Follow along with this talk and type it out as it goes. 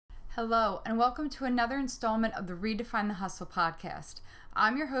Hello, and welcome to another installment of the Redefine the Hustle podcast.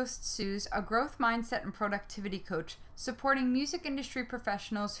 I'm your host, Suze, a growth mindset and productivity coach, supporting music industry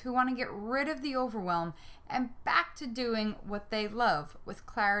professionals who want to get rid of the overwhelm and back to doing what they love with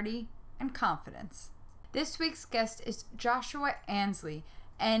clarity and confidence. This week's guest is Joshua Ansley,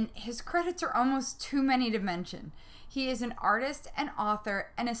 and his credits are almost too many to mention. He is an artist and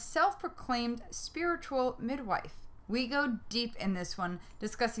author and a self-proclaimed spiritual midwife. We go deep in this one,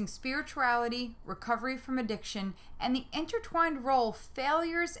 discussing spirituality, recovery from addiction, and the intertwined role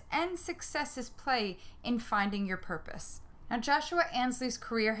failures and successes play in finding your purpose. Now, Joshua Ansley's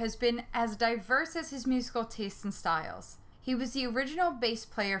career has been as diverse as his musical tastes and styles. He was the original bass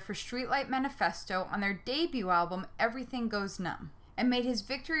player for Streetlight Manifesto on their debut album, Everything Goes Numb, and made his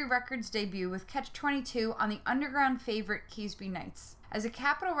Victory Records debut with Catch-22 on the underground favorite Keysby Nights. As a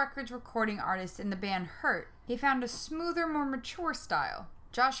Capitol Records recording artist in the band Hurt, he found a smoother, more mature style.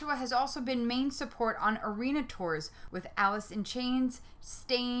 Joshua has also been main support on arena tours with Alice in Chains,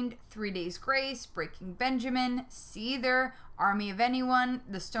 Stained, 3 Days Grace, Breaking Benjamin, Seether, Army of Anyone,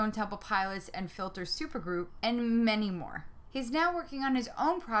 the Stone Temple Pilots, and Filter Supergroup, and many more. He's now working on his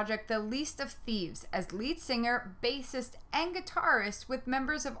own project, The Least of Thieves, as lead singer, bassist, and guitarist with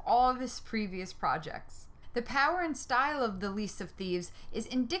members of all of his previous projects. The power and style of The Least of Thieves is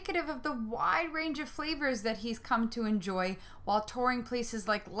indicative of the wide range of flavors that he's come to enjoy while touring places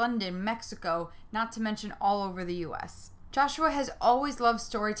like London, Mexico, not to mention all over the US. Joshua has always loved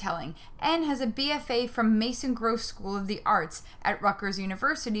storytelling and has a BFA from Mason Gross School of the Arts at Rutgers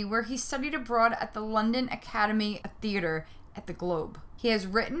University, where he studied abroad at the London Academy of Theatre at the Globe. He has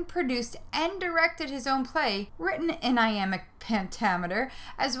written, produced, and directed his own play, written in iambic pentameter,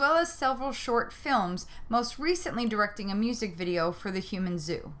 as well as several short films, most recently directing a music video for The Human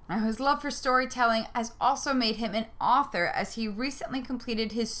Zoo. Now, his love for storytelling has also made him an author, as he recently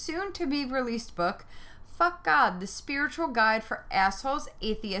completed his soon-to-be-released book, Fuck God, the Spiritual Guide for Assholes,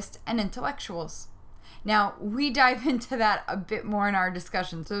 Atheists, and Intellectuals. Now, we dive into that a bit more in our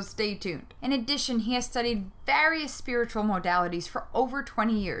discussion, so stay tuned. In addition, he has studied various spiritual modalities for over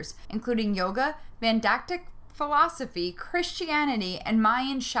 20 years, including yoga, Vandactic philosophy, Christianity, and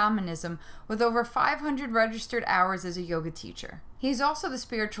Mayan shamanism, with over 500 registered hours as a yoga teacher. He is also the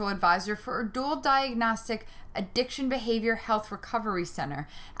spiritual advisor for a dual diagnostic addiction behavior health recovery center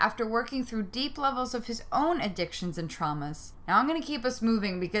after working through deep levels of his own addictions and traumas. Now, I'm going to keep us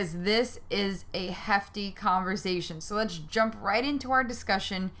moving because this is a hefty conversation. So let's jump right into our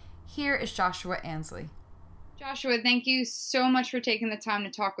discussion. Here is Joshua Ansley. Joshua, thank you so much for taking the time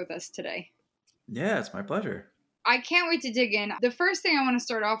to talk with us today. Yeah, it's my pleasure. I can't wait to dig in. The first thing I want to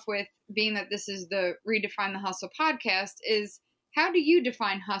start off with, being that this is the Redefine the Hustle podcast, is how do you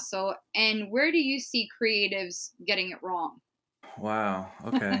define hustle, and where do you see creatives getting it wrong? Wow.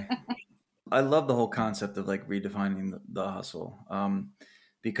 Okay. I love the whole concept of like redefining the hustle,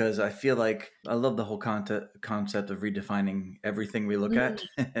 because I feel like I love the whole concept of redefining everything we look at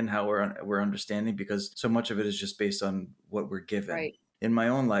and how we're understanding, because so much of it is just based on what we're given. Right. In my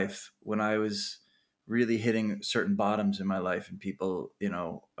own life, when I was really hitting certain bottoms in my life, and people,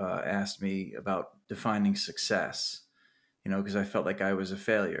 asked me about defining success, because I felt like I was a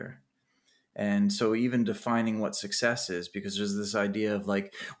failure. And so even defining what success is, because there's this idea of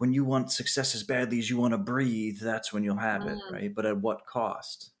like, when you want success as badly as you want to breathe, that's when you'll have it, right? But at what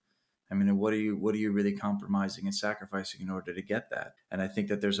cost? I mean, what are you really compromising and sacrificing in order to get that? And I think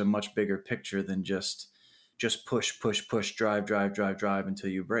that there's a much bigger picture than just push, drive until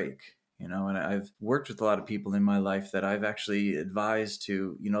you break. And I've worked with a lot of people in my life that I've actually advised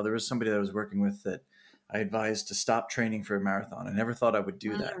to, there was somebody that I was working with that I advised to stop training for a marathon. I never thought I would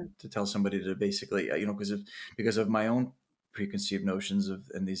do that, to tell somebody to basically, because of my own preconceived notions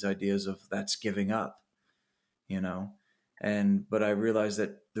and these ideas of that's giving up, but I realized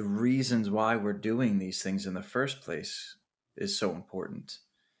that the reasons why we're doing these things in the first place is so important.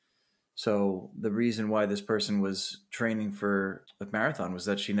 So the reason why this person was training for a marathon was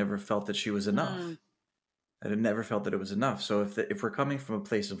that she never felt that she was enough. I had never felt that it was enough. So if we're coming from a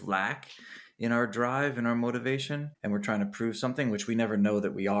place of lack in our drive and our motivation, and we're trying to prove something, which we never know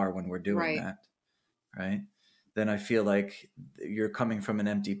that we are when we're doing that, right? Then I feel like you're coming from an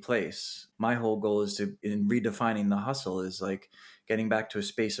empty place. My whole goal is in redefining the hustle, is like getting back to a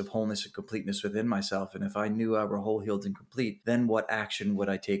space of wholeness and completeness within myself. And if I knew I were whole, healed, and complete, then what action would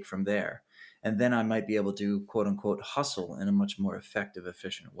I take from there? And then I might be able to, quote unquote, hustle in a much more effective,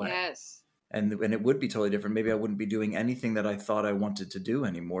 efficient way. Yes. And it would be totally different. Maybe I wouldn't be doing anything that I thought I wanted to do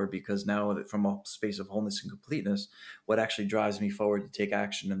anymore, because now from a space of wholeness and completeness, what actually drives me forward to take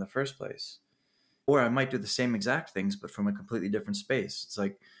action in the first place? Or I might do the same exact things, but from a completely different space. It's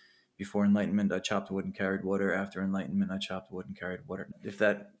like, Before enlightenment, I chopped wood and carried water. After enlightenment, I chopped wood and carried water. If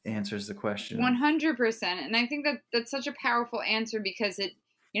that answers the question. 100%. And I think that that's such a powerful answer, because it,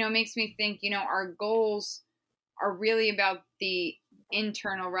 makes me think, our goals are really about the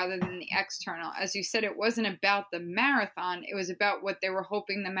internal rather than the external. As you said, it wasn't about the marathon. It was about what they were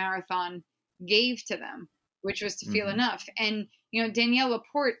hoping the marathon gave to them, which was to feel enough. And, Danielle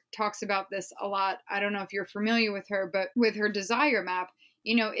Laporte talks about this a lot. I don't know if you're familiar with her, but with her desire map,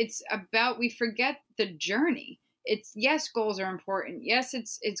 it's about, we forget the journey. It's, yes, goals are important. Yes,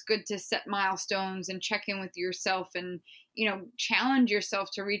 it's good to set milestones and check in with yourself and, challenge yourself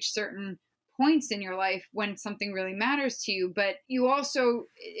to reach certain points in your life when something really matters to you. But you also,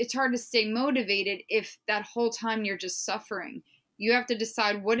 it's hard to stay motivated if that whole time you're just suffering. You have to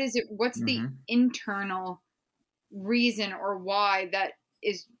decide, what's the internal reason or why that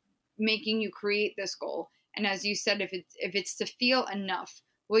is making you create this goal. And as you said, if it's to feel enough,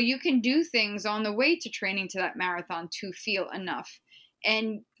 well, you can do things on the way to training to that marathon to feel enough.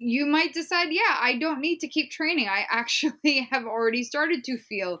 And you might decide, yeah, I don't need to keep training. I actually have already started to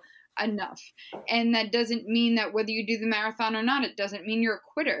feel enough. And that doesn't mean that whether you do the marathon or not, it doesn't mean you're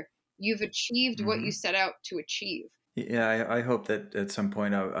a quitter. You've achieved what you set out to achieve. Yeah, I hope that at some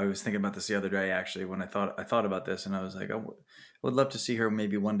point, I was thinking about this the other day, actually, when I thought about this, and I was like, I would love to see her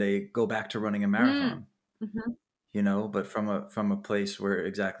maybe one day go back to running a marathon, but from a place where,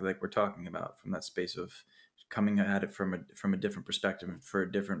 exactly like we're talking about, from that space of coming at it from a different perspective for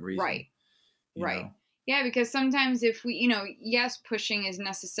a different reason. Right. Yeah, because sometimes if we, yes, pushing is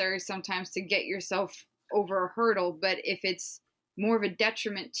necessary sometimes to get yourself over a hurdle, but if it's more of a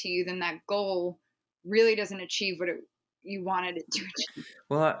detriment to you, then that goal really doesn't achieve what you wanted it to achieve.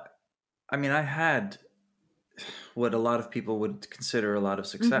 Well, I mean, I had what a lot of people would consider a lot of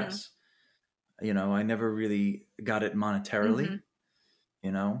success. I never really got it monetarily,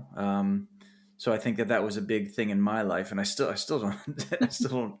 so I think that was a big thing in my life, and I still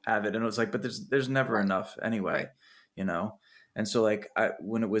don't have it. And it was like, but there's never enough anyway, And so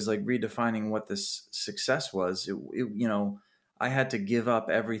when it was like redefining what this success was, I had to give up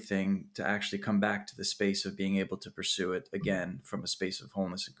everything to actually come back to the space of being able to pursue it again from a space of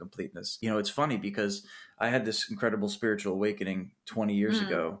wholeness and completeness. It's funny because I had this incredible spiritual awakening 20 years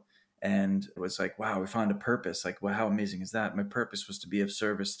ago, and it was like, wow, we found a purpose. Like, well, how amazing is that? My purpose was to be of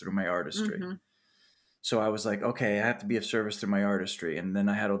service through my artistry. So I was like, okay, I have to be of service through my artistry. And then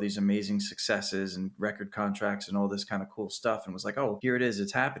I had all these amazing successes and record contracts and all this kind of cool stuff, and was like, oh, here it is.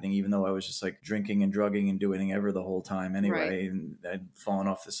 It's happening, even though I was just like drinking and drugging and doing whatever the whole time anyway. Right. And I'd fallen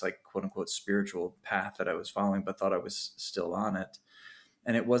off this like quote unquote spiritual path that I was following, but thought I was still on it.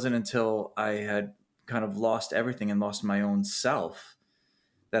 And it wasn't until I had kind of lost everything and lost my own self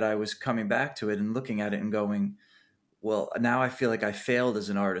that I was coming back to it and looking at it and going, well, now I feel like I failed as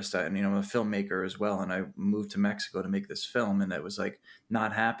an artist. I'm a filmmaker as well. And I moved to Mexico to make this film, and that was like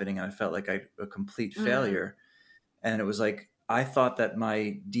not happening. And I felt like a complete failure. And it was like, I thought that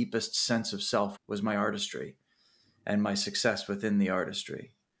my deepest sense of self was my artistry and my success within the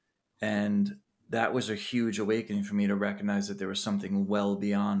artistry. And that was a huge awakening for me to recognize that there was something well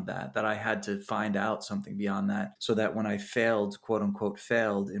beyond that I had to find out something beyond that, so that when I failed, quote unquote,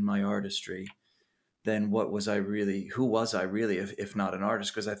 failed in my artistry, then who was I really, if not an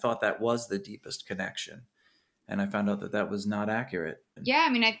artist? Because I thought that was the deepest connection. And I found out that was not accurate. Yeah,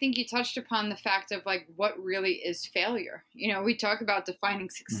 I think you touched upon the fact of like, what really is failure? We talk about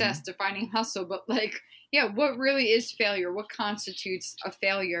defining success, defining hustle, but like, yeah, what really is failure? What constitutes a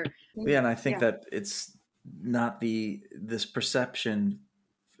failure? Yeah, and I think that it's not this perception,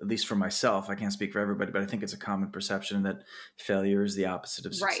 at least for myself, I can't speak for everybody, but I think it's a common perception that failure is the opposite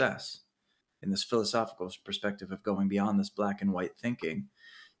of success. In this philosophical perspective of going beyond this black and white thinking,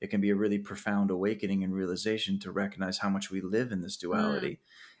 it can be a really profound awakening and realization to recognize how much we live in this duality,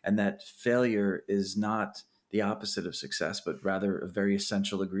 and that failure is not the opposite of success, but rather a very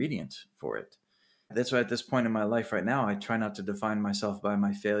essential ingredient for it. That's why at this point in my life right now, I try not to define myself by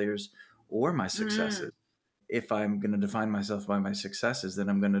my failures or my successes. If I'm going to define myself by my successes, then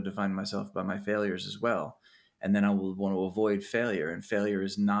I'm going to define myself by my failures as well. And then I will want to avoid failure. And failure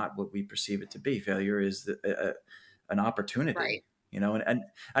is not what we perceive it to be. Failure is an opportunity, right. And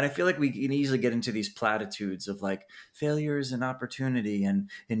I feel like we can easily get into these platitudes of like, failure is an opportunity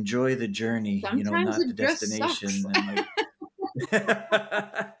and enjoy the journey, sometimes not the destination. And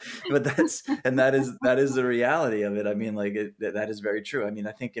but that is the reality of it. That is very true.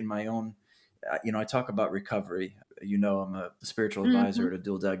 I think in my own, I talk about recovery. I'm a spiritual advisor at a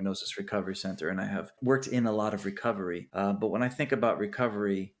dual diagnosis recovery center, and I have worked in a lot of recovery. But when I think about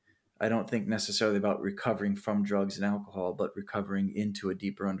recovery, I don't think necessarily about recovering from drugs and alcohol, but recovering into a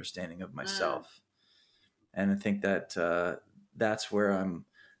deeper understanding of myself. And I think that that's where I'm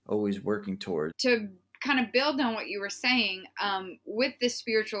always working towards. To kind of build on what you were saying, with this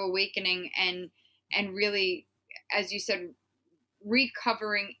spiritual awakening and really, as you said,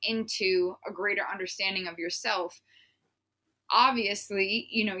 recovering into a greater understanding of yourself. Obviously,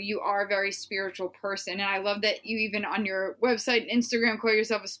 you are a very spiritual person. And I love that you even on your website and Instagram call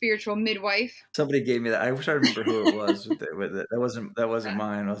yourself a spiritual midwife. Somebody gave me that. I wish I remember who it was. That wasn't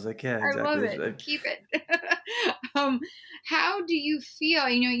mine. I was like, yeah, exactly. I love it. Keep it. How do you feel?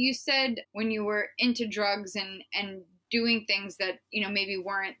 You said when you were into drugs and doing things that, maybe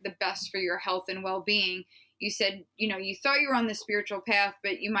weren't the best for your health and well-being, you said, you thought you were on the spiritual path,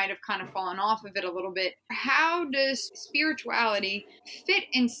 but you might have kind of fallen off of it a little bit. How does spirituality fit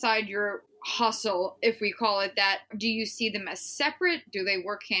inside your hustle, if we call it that? Do you see them as separate? Do they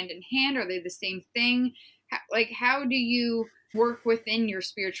work hand in hand? Are they the same thing? How do you work within your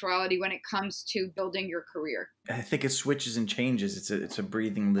spirituality when it comes to building your career? I think it switches and changes. It's a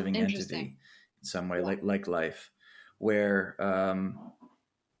breathing, living entity in some way, like life, where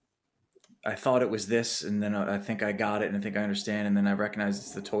I thought it was this, and then I think I got it, and I think I understand, and then I recognize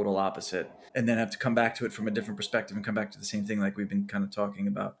it's the total opposite, and then I have to come back to it from a different perspective and come back to the same thing like we've been kind of talking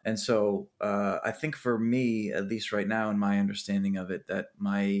about. And so I think for me, at least right now in my understanding of it, that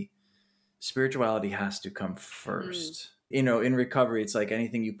my spirituality has to come first. In recovery, it's like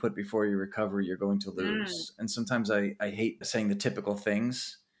anything you put before your recovery, you're going to lose. And sometimes I hate saying the typical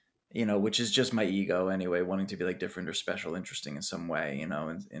things, which is just my ego anyway, wanting to be like different or special, interesting in some way,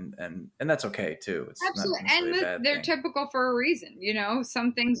 and that's okay too. It's absolutely, and they're typical for a reason.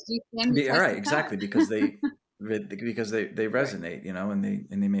 Some things do can be right, exactly, because they resonate,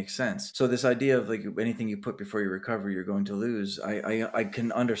 and they make sense. So this idea of like anything you put before your recovery, you're going to lose. I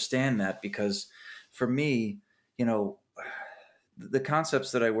can understand that, because for me, the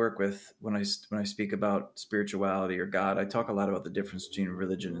concepts that I work with when I speak about spirituality or God, I talk a lot about the difference between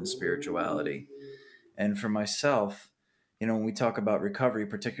religion and spirituality. And for myself, when we talk about recovery,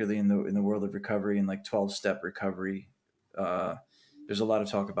 particularly in the world of recovery and like 12-step recovery, there's a lot of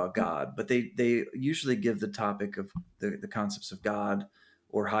talk about God, but they usually give the topic of the concepts of God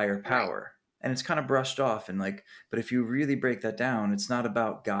or higher power. Right. And it's kind of brushed off, but if you really break that down, it's not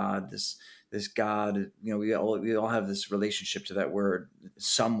about God, this God, we all have this relationship to that word.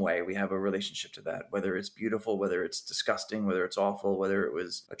 Some way we have a relationship to that, whether it's beautiful, whether it's disgusting, whether it's awful, whether it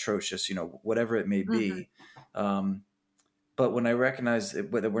was atrocious, whatever it may be. But when I recognize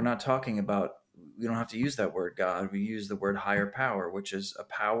that we're not talking about, we don't have to use that word God. We use the word higher power, which is a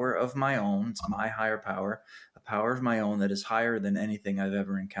power of my own. It's my higher power, a power of my own that is higher than anything I've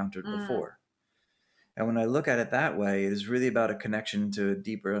ever encountered before. And when I look at it that way, it is really about a connection to a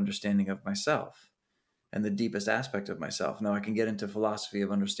deeper understanding of myself and the deepest aspect of myself. Now I can get into philosophy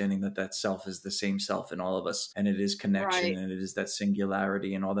of understanding that self is the same self in all of us, and it is connection, right, and it is that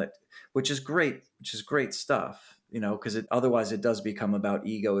singularity and all that, which is great stuff, because otherwise it does become about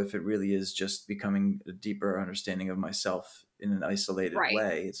ego if it really is just becoming a deeper understanding of myself in an isolated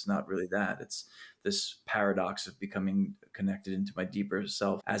way. It's not really that. It's this paradox of becoming connected into my deeper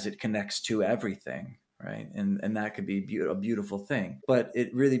self as it connects to everything. Right. And that could be a beautiful thing. But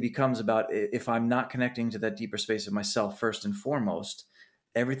it really becomes about, if I'm not connecting to that deeper space of myself first and foremost,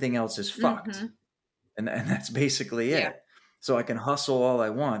 everything else is fucked. And that's basically it. So I can hustle all I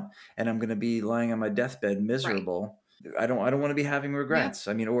want, and I'm going to be lying on my deathbed miserable. Right. I don't want to be having regrets.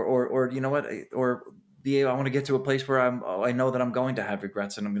 Yeah. I mean, or you know what, or I want to get to a place where I know that I'm going to have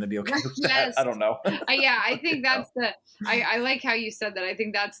regrets, and I'm going to be okay with that. I don't know. I think that's I like how you said that. I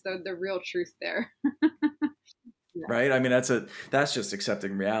think that's the real truth there. Right. I mean, that's just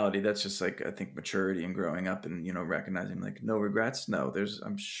accepting reality. That's just like, I think, maturity and growing up and, recognizing like no regrets. No,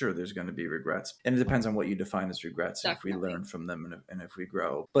 I'm sure there's going to be regrets, and it depends on what you define as regrets. Definitely. If we learn from them and if we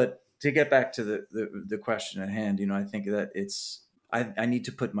grow. But to get back to the question at hand, I think that I need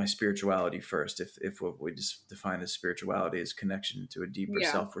to put my spirituality first. If what we just define as spirituality is connection to a deeper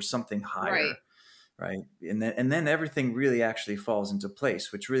self or something higher, right? And then everything really actually falls into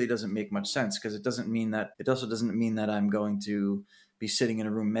place, which really doesn't make much sense, because it also doesn't mean that I'm going to be sitting in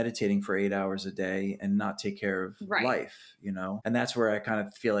a room meditating for 8 hours a day and not take care of life, And that's where I kind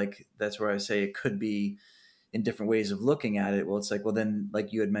of feel like that's where I say it could be in different ways of looking at it. Well, it's like, well, then,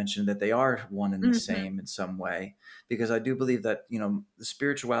 like you had mentioned, that they are one and the same in some way, because I do believe that, the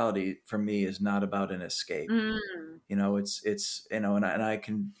spirituality for me is not about an escape. It's, and I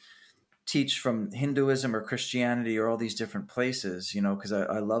can teach from Hinduism or Christianity or all these different places, because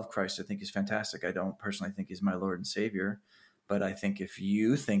I love Christ. I think he's fantastic. I don't personally think he's my Lord and Savior, But I think if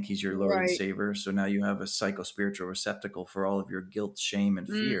you think he's your Lord and Right. Savior, so now you have a psycho-spiritual receptacle for all of your guilt, shame, and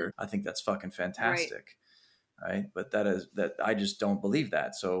fear, Mm. I think that's fucking Right. fantastic. Right. But that I just don't believe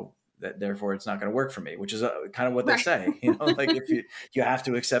that. So that therefore it's not going to work for me, which is kind of what they Right. say, like if you have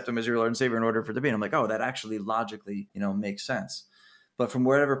to accept him as your Lord and Savior in order for it to be. And I'm like, oh, that actually logically, makes sense. But from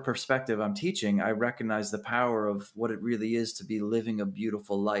whatever perspective I'm teaching, I recognize the power of what it really is to be living a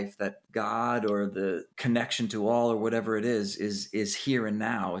beautiful life, that God or the connection to all or whatever it is here and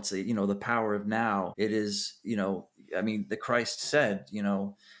now. It's the power of now. It is, the Christ said,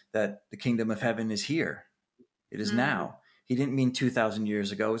 that the kingdom of heaven is here. It is now. He didn't mean 2,000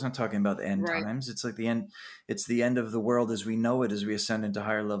 years ago. He's not talking about the end times. It's like the end. It's the end of the world as we know it, as we ascend into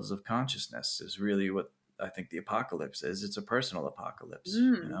higher levels of consciousness, is really what I think the apocalypse is. It's a personal apocalypse,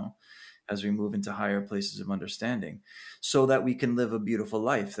 as we move into higher places of understanding, so that we can live a beautiful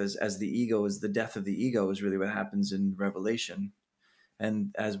life. As the ego is the death of the ego is really what happens in Revelation.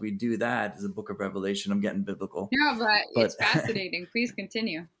 And as we do that, the book of Revelation, I'm getting biblical. Yeah, but it's fascinating. Please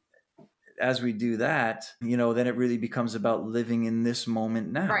continue. As we do that, then it really becomes about living in this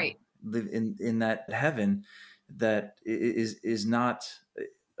moment now. Right. Live in that heaven that is not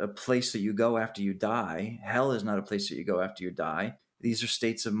a place that you go after you die. Hell is not a place that you go after you die. These are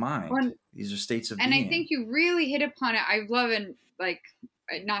states of mind. These are states of being. And I think you really hit upon it. I love it, like,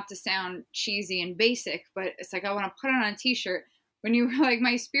 not to sound cheesy and basic, but it's like I want to put it on a t-shirt. When you were like,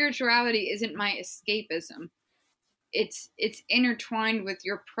 my spirituality isn't my escapism. It's intertwined with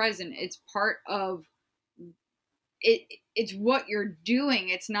your present. It's part of it. It's what you're doing.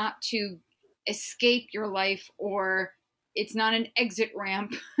 It's not to escape your life, or it's not an exit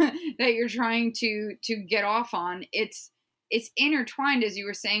ramp that you're trying to get off on. It's intertwined, as you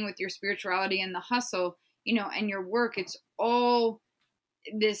were saying, with your spirituality and the hustle, and your work. It's all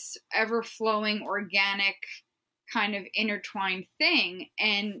this ever flowing, organic kind of intertwined thing.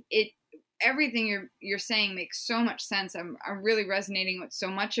 And everything you're saying makes so much sense. I'm really resonating with so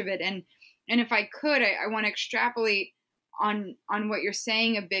much of it. And if I could, I want to extrapolate on what you're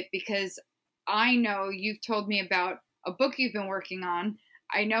saying a bit, because I know you've told me about a book you've been working on.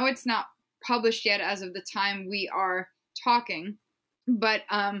 I know it's not published yet as of the time we are talking, but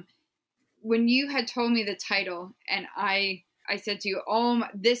when you had told me the title, and I said to you, oh,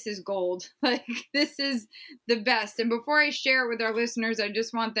 this is gold. Like, this is the best. And before I share it with our listeners, I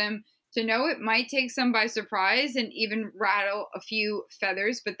just want them to know it might take some by surprise and even rattle a few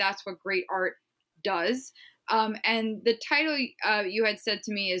feathers, but that's what great art does. And the title you had said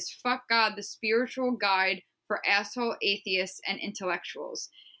to me is Fuck God, the Spiritual Guide for Asshole Atheists and Intellectuals.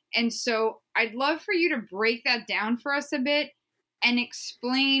 And so I'd love for you to break that down for us a bit and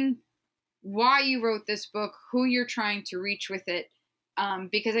explain why you wrote this book, who you're trying to reach with it,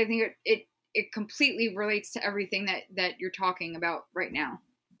 because I think it completely relates to everything that you're talking about right now.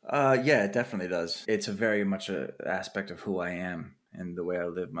 Yeah, it definitely does. It's a very much an aspect of who I am and the way I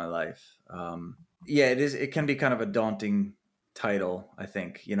live my life. Yeah, it is. It can be kind of a daunting title, I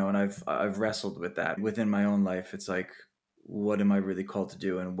think, and I've wrestled with that within my own life. It's like, what am I really called to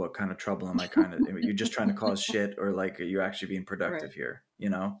do, and what kind of trouble am I you're just trying to cause shit, or like, are you actually being productive here,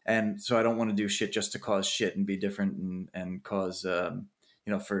 And so I don't want to do shit just to cause shit and be different and cause,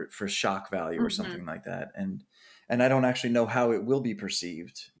 for shock value or something like that. And I don't actually know how it will be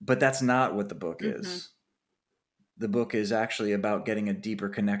perceived, but that's not what the book is. The book is actually about getting a deeper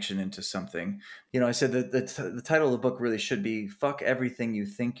connection into something. I said that the title of the book really should be Fuck Everything You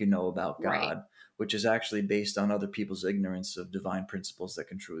Think You Know About God, which is actually based on other people's ignorance of divine principles that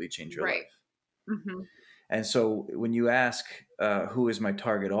can truly change your life. And so when you ask, who is my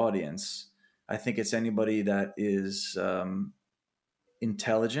target audience, I think it's anybody that is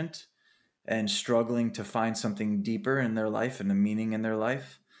intelligent and struggling to find something deeper in their life and a meaning in their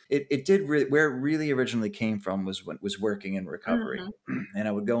life. It did where it really originally came from was working in recovery. And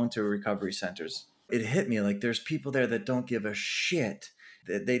I would go into recovery centers. It hit me like there's people there that don't give a shit.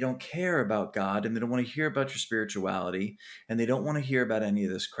 They don't care about God, and they don't want to hear about your spirituality, and they don't want to hear about any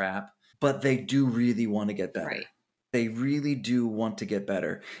of this crap, but they do really want to get better. They really do want to get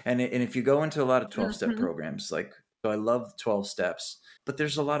better. And if you go into a lot of 12-step programs, like, so I love 12 steps, but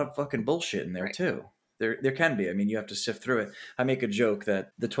there's a lot of fucking bullshit in there too. There can be. I mean, you have to sift through it. I make a joke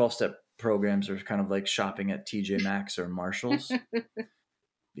that the 12-step programs are kind of like shopping at TJ Maxx or Marshall's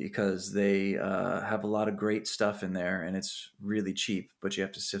because they have a lot of great stuff in there, and it's really cheap, but you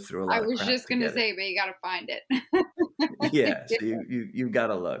have to sift through a lot of crap. I was just going to say, but you got to find it. Yeah, so you got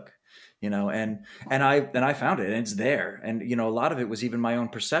to look. And I found it, and it's there. And, a lot of it was even my own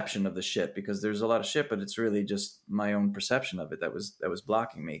perception of the shit, because there's a lot of shit, but it's really just my own perception of it that was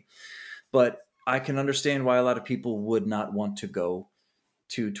blocking me. But I can understand why a lot of people would not want to go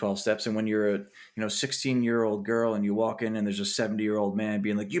to 12 steps. And when you're a 16-year-old girl and you walk in and there's a 70-year-old man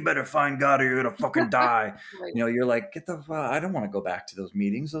being like, you better find God or you're gonna fucking die. Right. You're like, I don't want to go back to those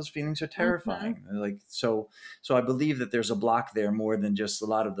meetings. Those feelings are terrifying. Like, so I believe that there's a block there more than just a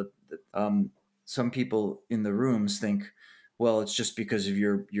lot of some people in the rooms think, well, it's just because of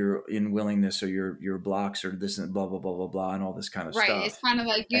your unwillingness or your blocks or this and blah blah blah blah blah and all this kind of Right. stuff. It's kind of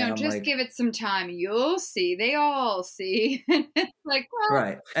like, And I'm just like, give it some time. You'll see. They all see. It's like, well,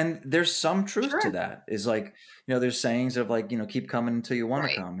 right. And there's some truth to sure. that. Is like, there's sayings of like, keep coming until you want to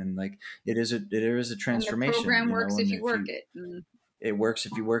Right. come. And like, it is a And the transformation, program works if and you work it. it works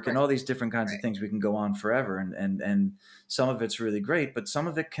if you work, and Right. all these different kinds of Right. things. We can go on forever. And some of it's really great, but some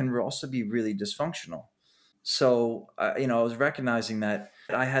of it can also be really dysfunctional. So, I was recognizing that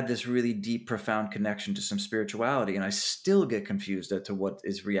I had this really deep, profound connection to some spirituality, and I still get confused as to what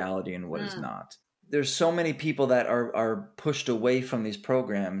is reality and what is not. There's so many people that are pushed away from these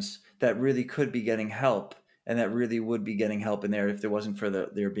programs that really could be getting help, and that really would be getting help in there if there wasn't for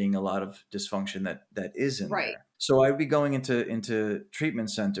there being a lot of dysfunction that is in Right. there. So I'd be going into treatment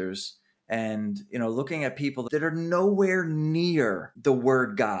centers and looking at people that are nowhere near the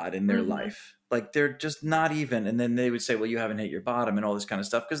word God in their life. Like, they're just not even. And then they would say, well, you haven't hit your bottom and all this kind of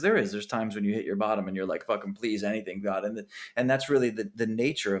stuff, because there's times when you hit your bottom and you're like, fucking please, anything, God. And that's really the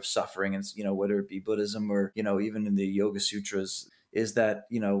nature of suffering. And whether it be Buddhism or even in the Yoga Sutras, is that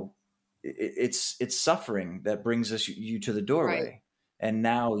it's suffering that brings you to the doorway. Right. And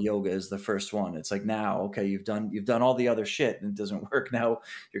now yoga is the first one. It's like, now, okay, you've done all the other shit and it doesn't work. Now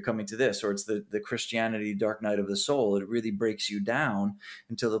you're coming to this. Or it's the Christianity dark night of the soul. It really breaks you down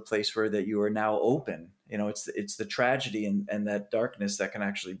until the place where that you are now open. It's the tragedy and that darkness that can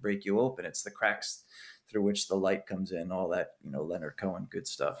actually break you open. It's the cracks through which the light comes in, all that, Leonard Cohen good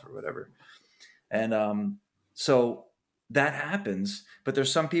stuff or whatever. And so that happens, but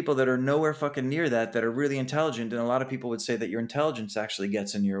there's some people that are nowhere fucking near that are really intelligent, and a lot of people would say that your intelligence actually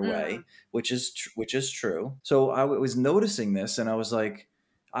gets in your way, which is true. So I was noticing this, and I was like,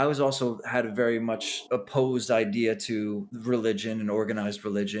 I was also had a very much opposed idea to religion and organized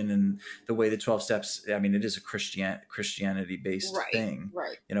religion and the way the 12 steps. I mean, it is a Christianity based thing,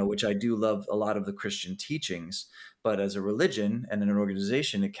 Right. which I do love a lot of the Christian teachings. But as a religion and an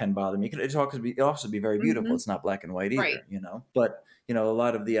organization, it can bother me. It can also be very beautiful. It's not black and white either, Right. But a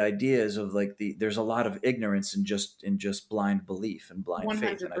lot of the ideas of like there's a lot of ignorance in just blind belief and blind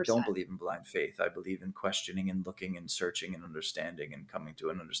faith. And I don't 100%. believe in blind faith. I believe in questioning and looking and searching and understanding and coming to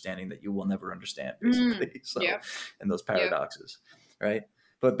an understanding that you will never understand, basically. And those paradoxes, right?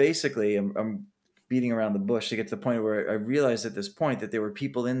 But basically, I'm beating around the bush to get to the point where I realized at this point that there were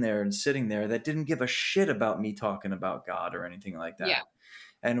people in there and sitting there that didn't give a shit about me talking about God or anything like that. Yeah.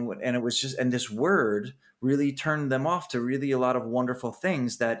 And it was just, and this word really turned them off to really a lot of wonderful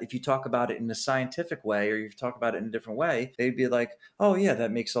things that if you talk about it in a scientific way or you talk about it in a different way, they'd be like, oh yeah,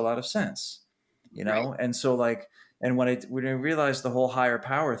 that makes a lot of sense, Right. And so like, and when I realized the whole higher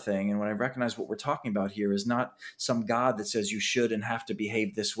power thing, and when I recognized what we're talking about here is not some God that says you should and have to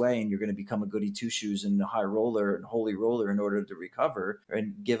behave this way and you're going to become a goody two shoes and a high roller and holy roller in order to recover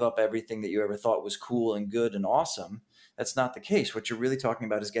and give up everything that you ever thought was cool and good and awesome. That's not the case. What you're really talking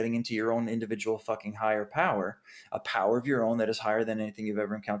about is getting into your own individual fucking higher power, a power of your own that is higher than anything you've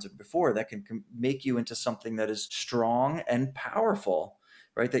ever encountered before, that can make you into something that is strong and powerful.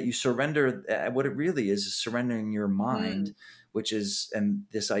 Right, that you surrender. What it really is surrendering your mind, which is, and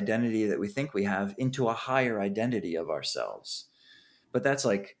this identity that we think we have, into a higher identity of ourselves. But that's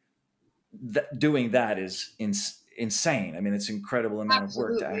like doing that is insane. I mean, it's an incredible amount of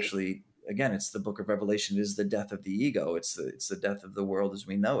work to actually. Again, it's the Book of Revelation. It is the death of the ego. It's the death of the world as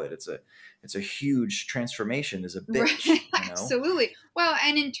we know it. It's a huge transformation. Is a bitch. Right. Absolutely. Well,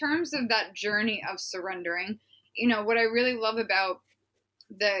 and in terms of that journey of surrendering, what I really love about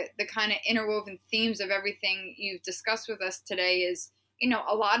the kind of interwoven themes of everything you've discussed with us today is,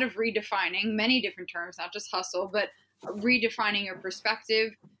 a lot of redefining many different terms, not just hustle, but redefining your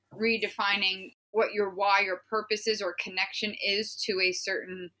perspective, redefining what your why or purpose is or connection is to a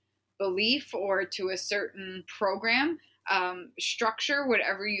certain belief or to a certain program, structure,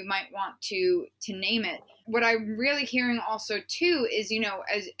 whatever you might want to name it. What I'm really hearing also too is,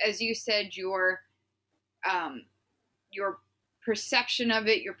 as you said, your perception of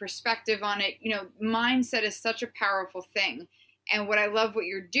it, your perspective on it, mindset is such a powerful thing. And what I love what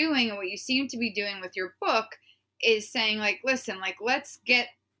you're doing and what you seem to be doing with your book is saying like, listen, like let's get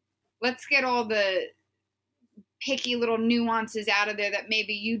all the picky little nuances out of there that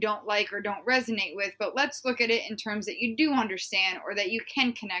maybe you don't like or don't resonate with, but let's look at it in terms that you do understand or that you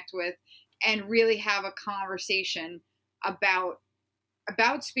can connect with. and really have a conversation about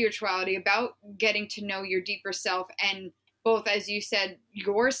spirituality, about getting to know your deeper self, and both, as you said,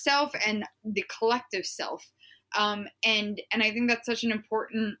 yourself and the collective self. And I think that's such an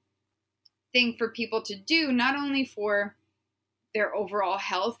important thing for people to do, not only for their overall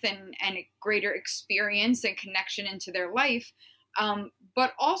health and a greater experience and connection into their life,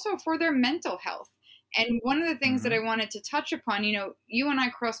 but also for their mental health. And one of the things that I wanted to touch upon, you and I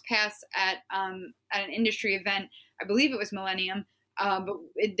crossed paths at an industry event. I believe it was Millennium, but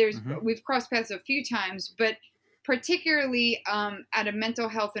we've crossed paths a few times, but particularly at a mental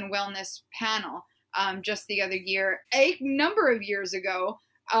health and wellness panel just the other year, a number of years ago,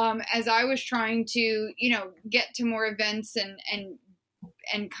 as I was trying to, get to more events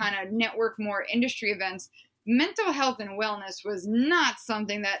and kind of network more industry events. Mental health and wellness was not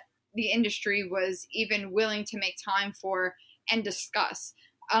something that the industry was even willing to make time for and discuss.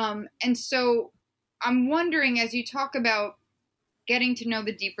 And so I'm wondering, as you talk about getting to know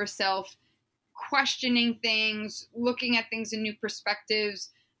the deeper self, questioning things, looking at things in new perspectives,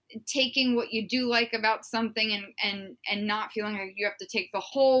 taking what you do like about something and not feeling like you have to take the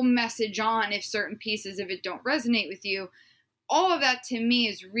whole message on if certain pieces of it don't resonate with you. All of that to me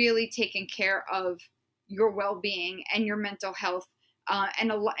is really taking care of your well-being and your mental health,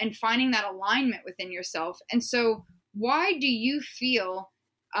 and finding that alignment within yourself. And so why do you feel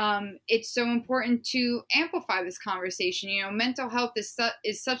it's so important to amplify this conversation? Mental health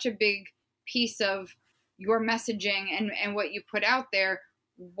is such a big piece of your messaging and what you put out there.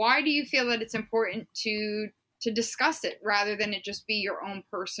 Why do you feel that it's important to discuss it rather than it just be your own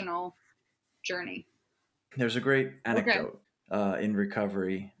personal journey? There's a great anecdote in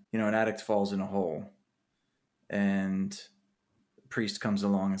recovery. An addict falls in a hole, and a priest comes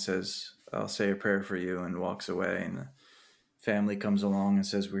along and says, "I'll say a prayer for you," and walks away. And the family comes along and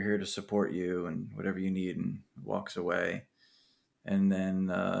says, "We're here to support you and whatever you need," and walks away. And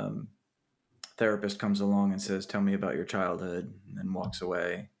then therapist comes along and says, "Tell me about your childhood," and then walks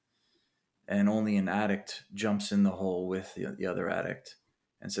away. And only an addict jumps in the hole with the other addict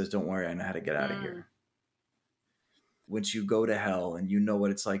and says, "Don't worry, I know how to get out of here." Once you go to hell and you know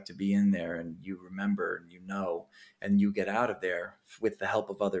what it's like to be in there, and you remember and and you get out of there with the help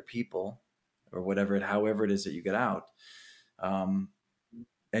of other people or however it is that you get out, and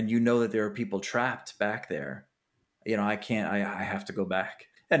you know that there are people trapped back there. I have to go back.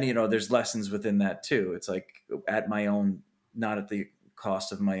 And, there's lessons within that too. It's like not at the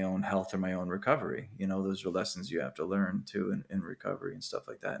cost of my own health or my own recovery. Those are lessons you have to learn too in recovery and stuff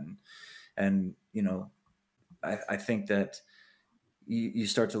like that. And I think that you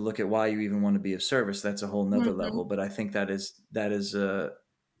start to look at why you even want to be of service. That's a whole nother level. But I think that is an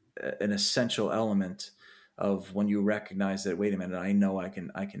essential element of when you recognize that, wait a minute, I know I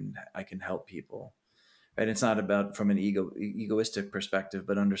can help people. And it's not about from an egoistic perspective,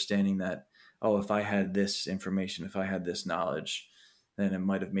 but understanding that, if I had this information, if I had this knowledge, then it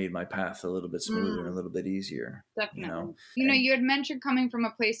might have made my path a little bit smoother and a little bit easier. Definitely. You had mentioned coming from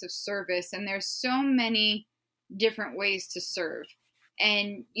a place of service, and there's so many different ways to serve.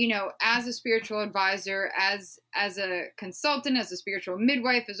 And, as a spiritual advisor, as a consultant, as a spiritual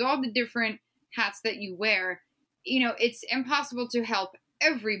midwife, as all the different hats that you wear, it's impossible to help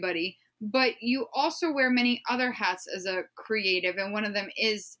everybody. But you also wear many other hats as a creative, and one of them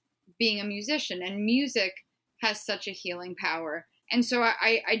is being a musician, and music has such a healing power. And so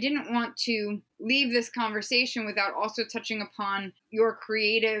I didn't want to leave this conversation without also touching upon your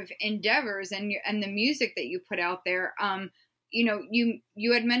creative endeavors and the music that you put out there.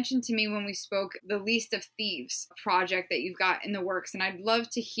 You had mentioned to me when we spoke the Least of Thieves project that you've got in the works, and I'd love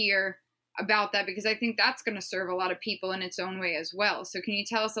to hear about that, because I think that's going to serve a lot of people in its own way as well. So can you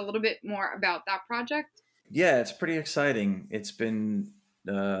tell us a little bit more about that project? Yeah, it's pretty exciting. It's been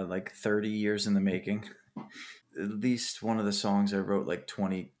like 30 years in the making. At least one of the songs I wrote like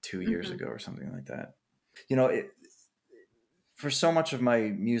 22 years ago or something like that. For so much of my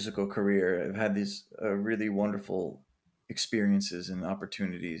musical career, I've had these really wonderful experiences and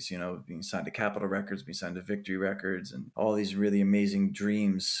opportunities, being signed to Capitol Records, being signed to Victory Records, and all these really amazing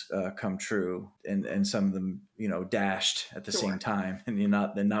dreams come true, and some of them, dashed at the same time, and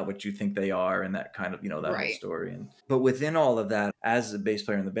they're not what you think they are, and that kind of, that whole story. But within all of that, as a bass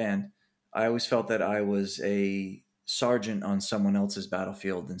player in the band, I always felt that I was a sergeant on someone else's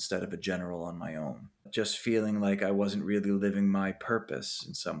battlefield instead of a general on my own, just feeling like I wasn't really living my purpose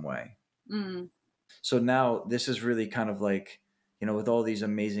in some way. So now this is really kind of like, with all these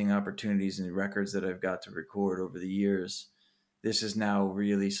amazing opportunities and records that I've got to record over the years, this is now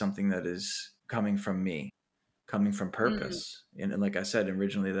really something that is coming from me, coming from purpose. And like I said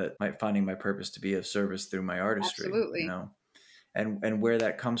originally, that finding my purpose to be of service through my artistry, Absolutely. you know, and where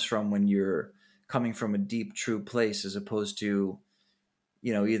that comes from when you're coming from a deep, true place, as opposed to,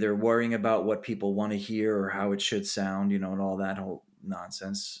 you know, either worrying about what people want to hear or how it should sound, you know, and all that whole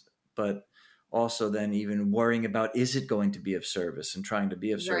nonsense, but also then even worrying about, is it going to be of service, and trying to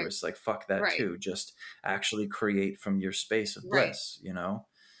be of service. Like, fuck that too. Just actually create from your space of bliss, you know,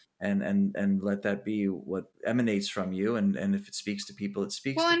 and let that be what emanates from you. And if it speaks to people, it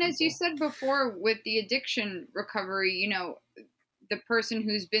speaks to people. Well, and as you said before, with the addiction recovery, you know, the person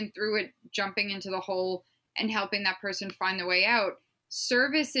who's been through it, jumping into the hole and helping that person find the way out.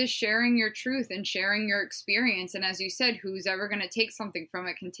 Service is sharing your truth and sharing your experience. And as you said, who's ever going to take something from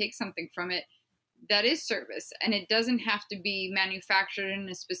it can take something from it. That is service. And it doesn't have to be manufactured in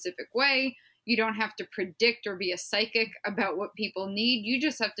a specific way. You don't have to predict or be a psychic about what people need. You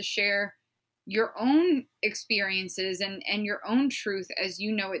just have to share your own experiences and your own truth as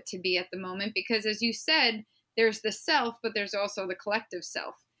you know it to be at the moment. Because as you said, there's the self, but there's also the collective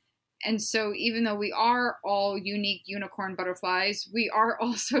self. And so even though we are all unique unicorn butterflies, we are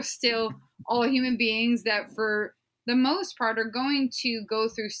also still all human beings that for the most part are going to go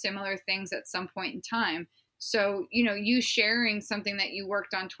through similar things at some point in time. So, you know, you sharing something that you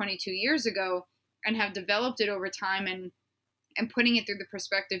worked on 22 years ago and have developed it over time and putting it through the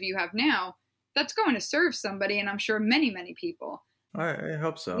perspective you have now, that's going to serve somebody, and I'm sure many, many people. I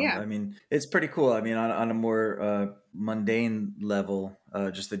hope so. Yeah. I mean, it's pretty cool. I mean, on a more mundane level,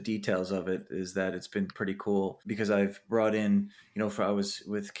 just the details of it is that it's been pretty cool, because I've brought in, you know, I was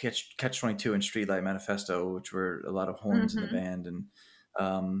with Catch 22 and Streetlight Manifesto, which were a lot of horns in the band, and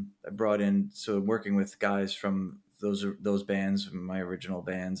I brought in, so working with guys from those bands, my original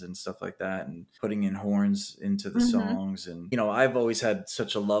bands and stuff like that, and putting in horns into the songs. And, you know, I've always had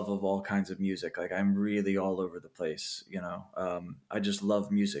such a love of all kinds of music. Like, I'm really all over the place, you know. I just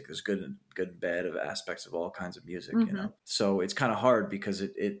love music. There's good and bad of aspects of all kinds of music, you know. So it's kind of hard because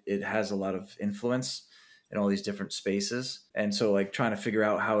it has a lot of influence in all these different spaces. And so, like, trying to figure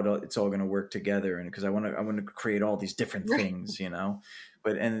out how it's all going to work together. And because I want to create all these different things, you know,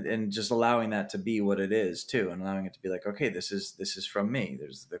 but, and just allowing that to be what it is too. And allowing it to be like, okay, this is from me.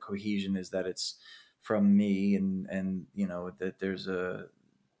 There's the cohesion is that it's from me. And, you know, that there's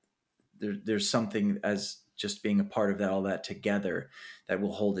something as just being a part of that, all that together, that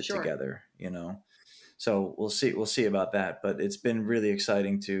will hold it together, you know? So we'll see about that, but it's been really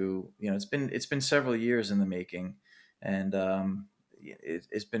exciting to, you know, it's been several years in the making, and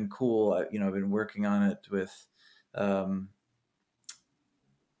it's been cool. You know, I've been working on it with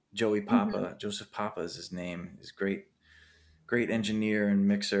Joey Papa. Joseph Papa is his name. He's great engineer and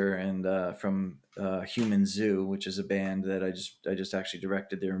mixer, and from Human Zoo, which is a band that I just actually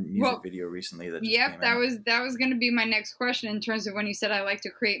directed their music video recently. That just came out. that was going to be my next question, in terms of when you said I like to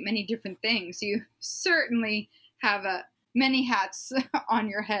create many different things. You certainly have many hats on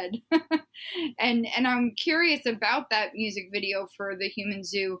your head, and I'm curious about that music video for the Human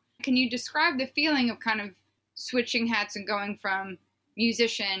Zoo. Can you describe the feeling of kind of switching hats and going from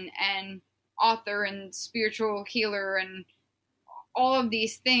musician and author and spiritual healer and all of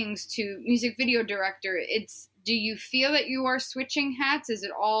these things to music video director? Do you feel that you are switching hats? Is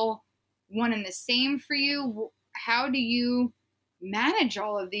it all one and the same for you? How do you manage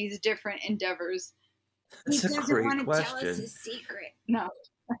all of these different endeavors? That's a great question. Tell us his secret. No.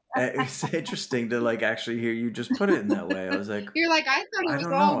 It's interesting to, like, actually hear you just put it in that way. I was like, you're like, I thought it was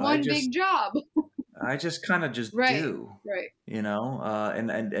all one big job. I just kind of just do, you know,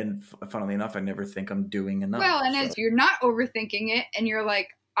 and funnily enough, I never think I'm doing enough. Well, and as you're not overthinking it, and you're like,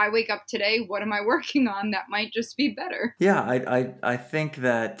 I wake up today, what am I working on? That might just be better. Yeah, I think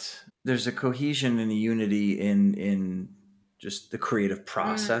that there's a cohesion and a unity in just the creative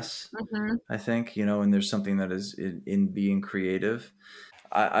process. I think, you know, and there's something that is in being creative.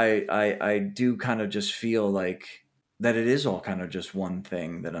 I do kind of just feel like that it is all kind of just one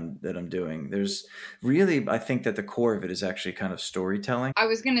thing that I'm doing. There's really, I think that the core of it is actually kind of storytelling. I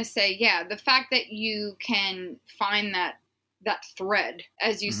was going to say, yeah, the fact that you can find that thread,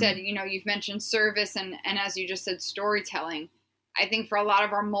 as you said, you know, you've mentioned service and as you just said, storytelling. I think for a lot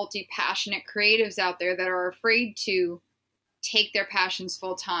of our multi-passionate creatives out there that are afraid to take their passions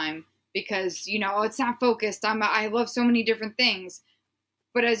full time because, you know, it's not focused. I love so many different things.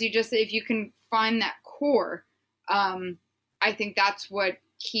 But as you just said, if you can find that core, I think that's what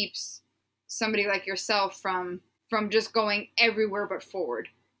keeps somebody like yourself from just going everywhere but forward.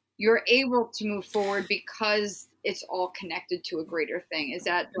 You're able to move forward because it's all connected to a greater thing.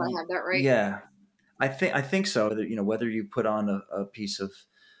 Do I have that right? Yeah, I think so. That, you know, whether you put on a piece of,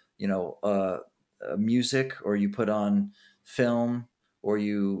 you know, music, or you put on film, or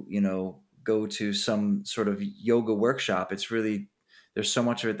you know, go to some sort of yoga workshop, it's really, there's so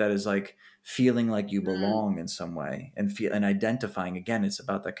much of it that is like feeling like you belong in some way, and feel and identifying. Again, it's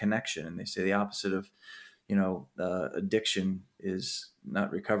about that connection. And they say the opposite of, you know, addiction is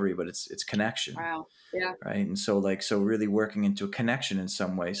not recovery, but it's connection. Wow. Yeah. Right. And so like, so really working into a connection in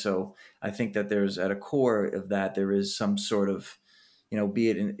some way. So I think that there's, at a core of that, there is some sort of, you know, be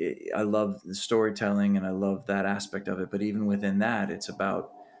it in, I love the storytelling and I love that aspect of it, but even within that, it's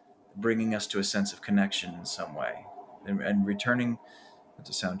about bringing us to a sense of connection in some way, and returning, not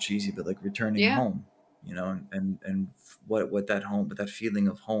to sound cheesy, but like returning Yeah. home, you know, and what that home, but that feeling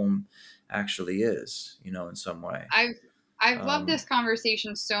of home actually is, you know, in some way. I've loved this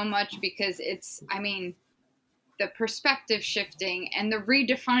conversation so much because it's, I mean, the perspective shifting and the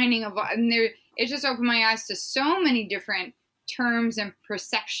redefining of, and there, it just opened my eyes to so many different terms and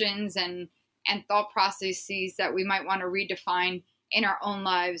perceptions and thought processes that we might want to redefine in our own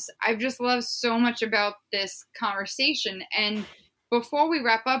lives. I've just loved so much about this conversation. And before we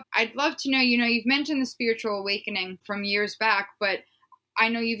wrap up, I'd love to know, you know, you've mentioned the spiritual awakening from years back, but I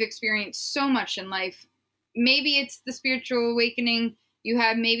know you've experienced so much in life. Maybe it's the spiritual awakening you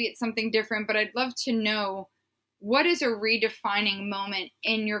had, maybe it's something different, but I'd love to know, what is a redefining moment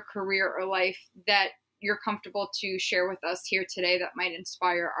in your career or life that you're comfortable to share with us here today that might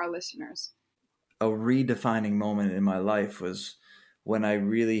inspire our listeners? A redefining moment in my life was when I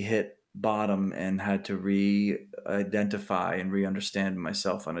really hit bottom and had to re-identify and re-understand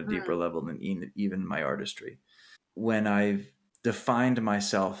myself on a deeper level than even my artistry. When I defined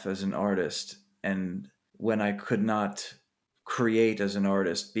myself as an artist, and when I could not create as an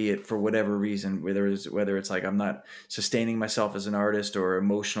artist, be it for whatever reason, whether it's like I'm not sustaining myself as an artist, or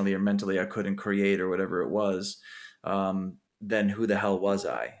emotionally or mentally I couldn't create, or whatever it was, then who the hell was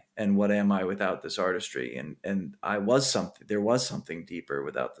I? And what am I without this artistry? And I was something, there was something deeper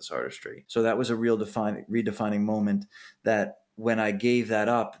without this artistry. So that was a real redefining moment, that when I gave that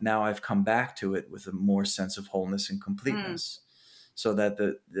up, now I've come back to it with a more sense of wholeness and completeness, so that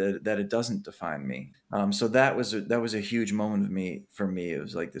that it doesn't define me. So that was a huge moment for me. It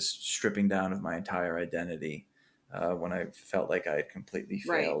was like this stripping down of my entire identity, when I felt like I had completely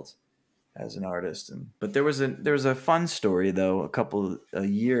failed as an artist. But there was a fun story though, a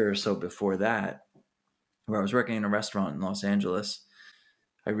year or so before that, where I was working in a restaurant in Los Angeles.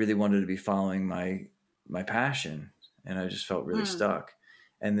 I really wanted to be following my passion, and I just felt really stuck.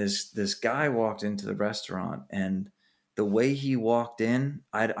 And this guy walked into the restaurant, and the way he walked in,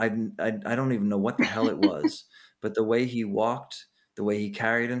 I don't even know what the hell it was, but the way he walked, the way he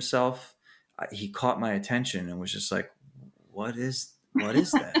carried himself, he caught my attention and was just like, what is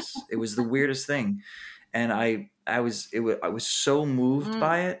this? It was the weirdest thing. And I was so moved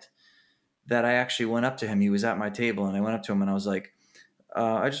by it that I actually went up to him. He was at my table, and I went up to him and I was like,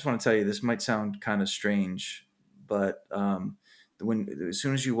 I just want to tell you, this might sound kind of strange, but as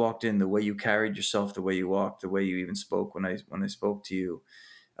soon as you walked in, the way you carried yourself, the way you walked, the way you even spoke when I spoke to you,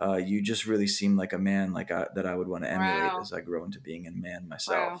 you just really seemed like a man, that I would want to emulate as I grow into being a man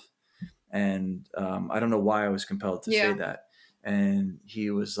myself. And I don't know why I was compelled to say that. And he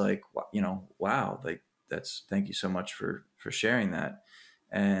was like, you know, wow, like thank you so much for sharing that.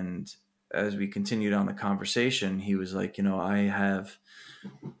 And as we continued on the conversation, he was like, you know,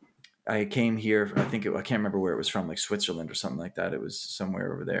 I came here, I can't remember where it was from, like Switzerland or something like that. It was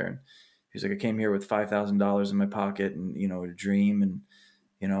somewhere over there. And he's like, I came here with $5,000 in my pocket, and, you know, a dream. And,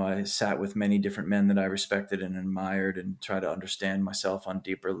 you know, I sat with many different men that I respected and admired, and tried to understand myself on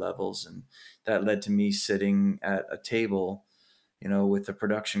deeper levels. And that led to me sitting at a table, you know, with a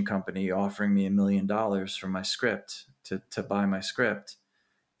production company offering me $1 million for my script, to buy my script.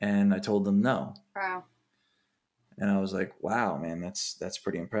 And I told them no. Wow. And I was like, wow, man, that's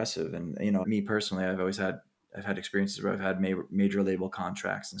pretty impressive. And, you know, me personally, I've had experiences where I've had major label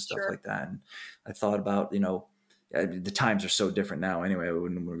contracts and stuff like that. And I thought about, you know, the times are so different now anyway. I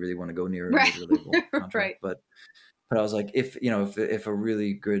wouldn't really want to go near a major label contract, but I was like, if a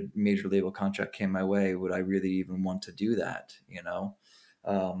really good major label contract came my way, would I really even want to do that? You know?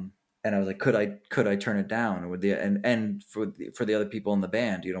 And I was like, could I turn it down? And for the other people in the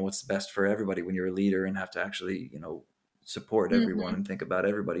band, you know, what's best for everybody when you're a leader and have to actually, you know, support everyone and think about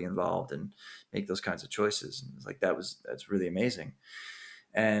everybody involved and make those kinds of choices. And it's like, that's really amazing.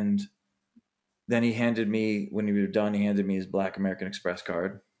 And then when we were done, he handed me his Black American Express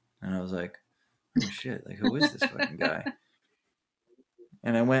card. And I was like, oh shit, like, who is this fucking guy?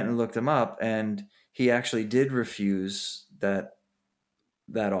 And I went and looked him up, and he actually did refuse that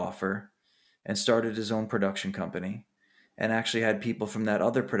offer, and started his own production company, and actually had people from that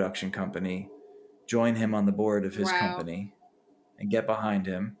other production company join him on the board of his Wow. company and get behind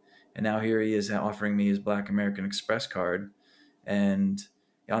him. And now here he is offering me his Black American Express card. And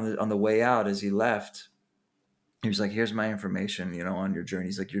on the way out, as he left, he was like, here's my information, you know, on your journey.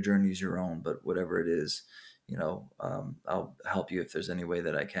 He's like, your journey is your own, but whatever it is, you know, I'll help you if there's any way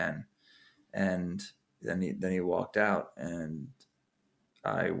that I can. And then he walked out, and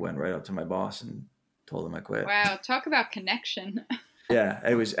I went right up to my boss and told him I quit. Wow. Talk about connection. Yeah,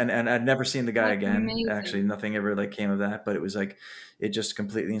 it was, and I'd never seen the guy That's again. amazing. Actually, nothing ever like came of that, but it was like, it just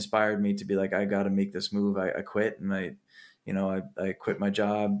completely inspired me to be like, I got to make this move. I quit, and I quit my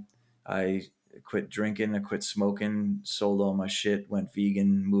job. I quit drinking. I quit smoking, sold all my shit, went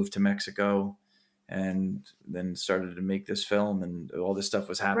vegan, moved to Mexico, and then started to make this film, and all this stuff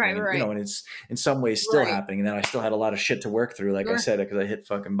was happening. Right. And, you know, and it's in some ways still happening. And then I still had a lot of shit to work through, like I said, because I hit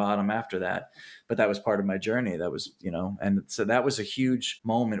fucking bottom after that. But that was part of my journey. That was, you know, and so that was a huge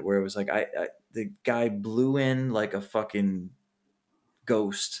moment where it was like, the guy blew in like a fucking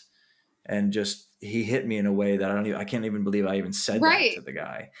ghost, and just, he hit me in a way that I can't even believe I even said that to the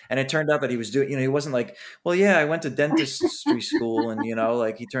guy. And it turned out that he was doing, you know, he wasn't like, well, yeah, I went to dentistry school, and, you know,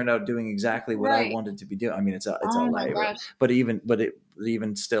 like he turned out doing exactly what I wanted to be doing. I mean, it's a lie, but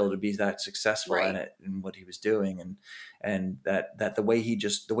even still, to be that successful in it and what he was doing, and that the way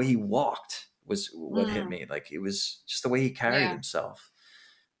he walked was what hit me. Like, it was just the way he carried himself.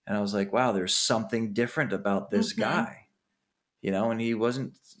 And I was like, wow, there's something different about this guy. You know, and he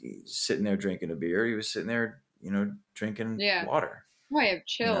wasn't sitting there drinking a beer. He was sitting there, you know, drinking water. Oh, I have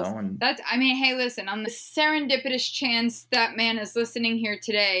chills. You know, hey, listen, on the serendipitous chance that man is listening here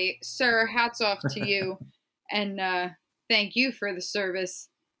today, sir, hats off to you. And thank you for the service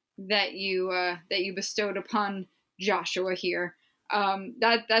that you bestowed upon Joshua here.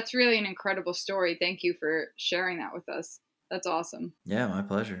 That's really an incredible story. Thank you for sharing that with us. That's awesome. Yeah, my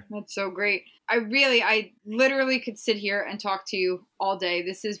pleasure. That's so great. I literally could sit here and talk to you all day.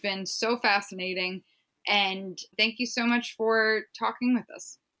 This has been so fascinating. And thank you so much for talking with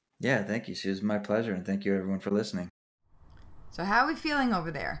us. Yeah, thank you, Suze. My pleasure. And thank you, everyone, for listening. So how are we feeling over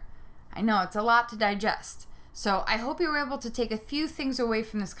there? I know it's a lot to digest. So I hope you were able to take a few things away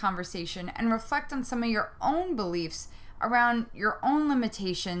from this conversation and reflect on some of your own beliefs around your own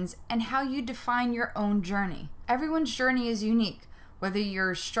limitations and how you define your own journey. Everyone's journey is unique. Whether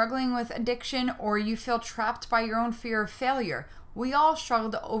you're struggling with addiction or you feel trapped by your own fear of failure, we all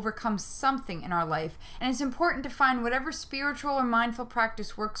struggle to overcome something in our life, and it's important to find whatever spiritual or mindful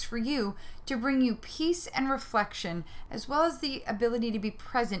practice works for you to bring you peace and reflection, as well as the ability to be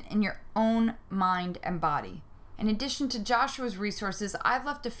present in your own mind and body. In addition to Joshua's resources, I've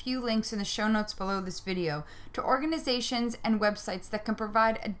left a few links in the show notes below this video to organizations and websites that can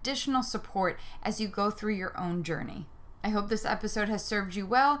provide additional support as you go through your own journey. I hope this episode has served you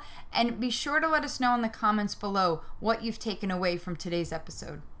well, and be sure to let us know in the comments below what you've taken away from today's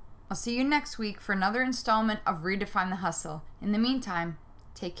episode. I'll see you next week for another installment of Redefine the Hustle. In the meantime,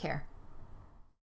 take care.